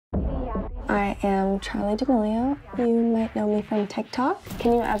I am Charli d'Amelio. You might know me from TikTok.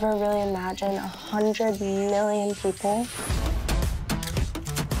 Can you ever really imagine 100 million people?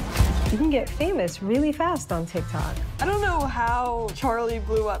 You can get famous really fast on TikTok. I don't know how Charli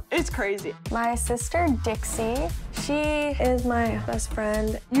blew up. It's crazy. My sister, Dixie, she is my best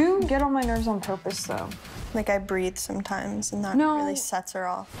friend. You get on my nerves on purpose, though. Like, I breathe sometimes, and that really sets her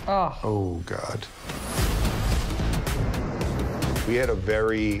off. Oh, God. We had a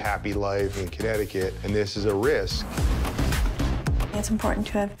very happy life in Connecticut, and this is a risk. It's important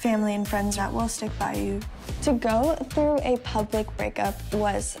to have family and friends that will stick by you. To go through a public breakup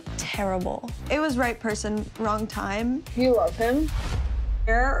was terrible. It was right person, wrong time. You love him?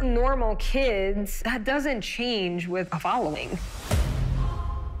 They're normal kids. That doesn't change with a following.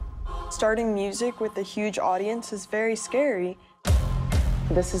 Starting music with a huge audience is very scary.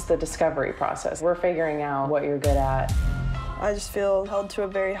 This is the discovery process. We're figuring out what you're good at. I just feel held to a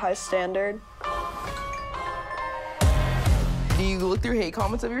very high standard. Do you look through hate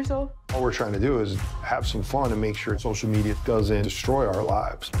comments of yourself? All we're trying to do is have some fun and make sure social media doesn't destroy our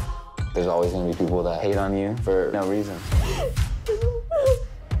lives. There's always gonna be people that hate on you for no reason.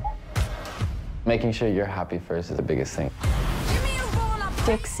 Making sure you're happy first is the biggest thing.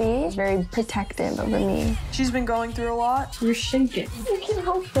 Dixie is very protective over me. She's been going through a lot. You're shaking. I can't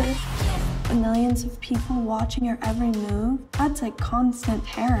help it. Millions of people watching your every move, that's like constant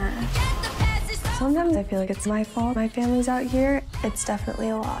terror. Sometimes I feel like it's my fault. My family's out here. It's definitely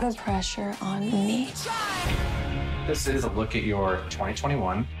a lot of pressure on me. This is a look at your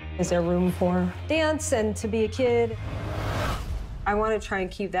 2021. Is there room for dance and to be a kid? I want to try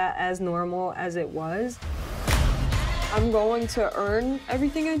and keep that as normal as it was. I'm going to earn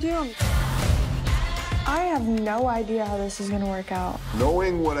everything I do. I have no idea how this is gonna work out.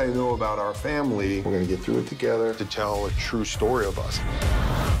 Knowing what I know about our family, we're gonna get through it together to tell a true story of us.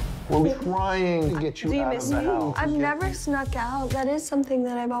 We're trying to get you out of the house. I've never snuck out. That is something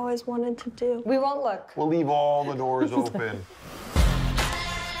that I've always wanted to do. We won't look. We'll leave all the doors open.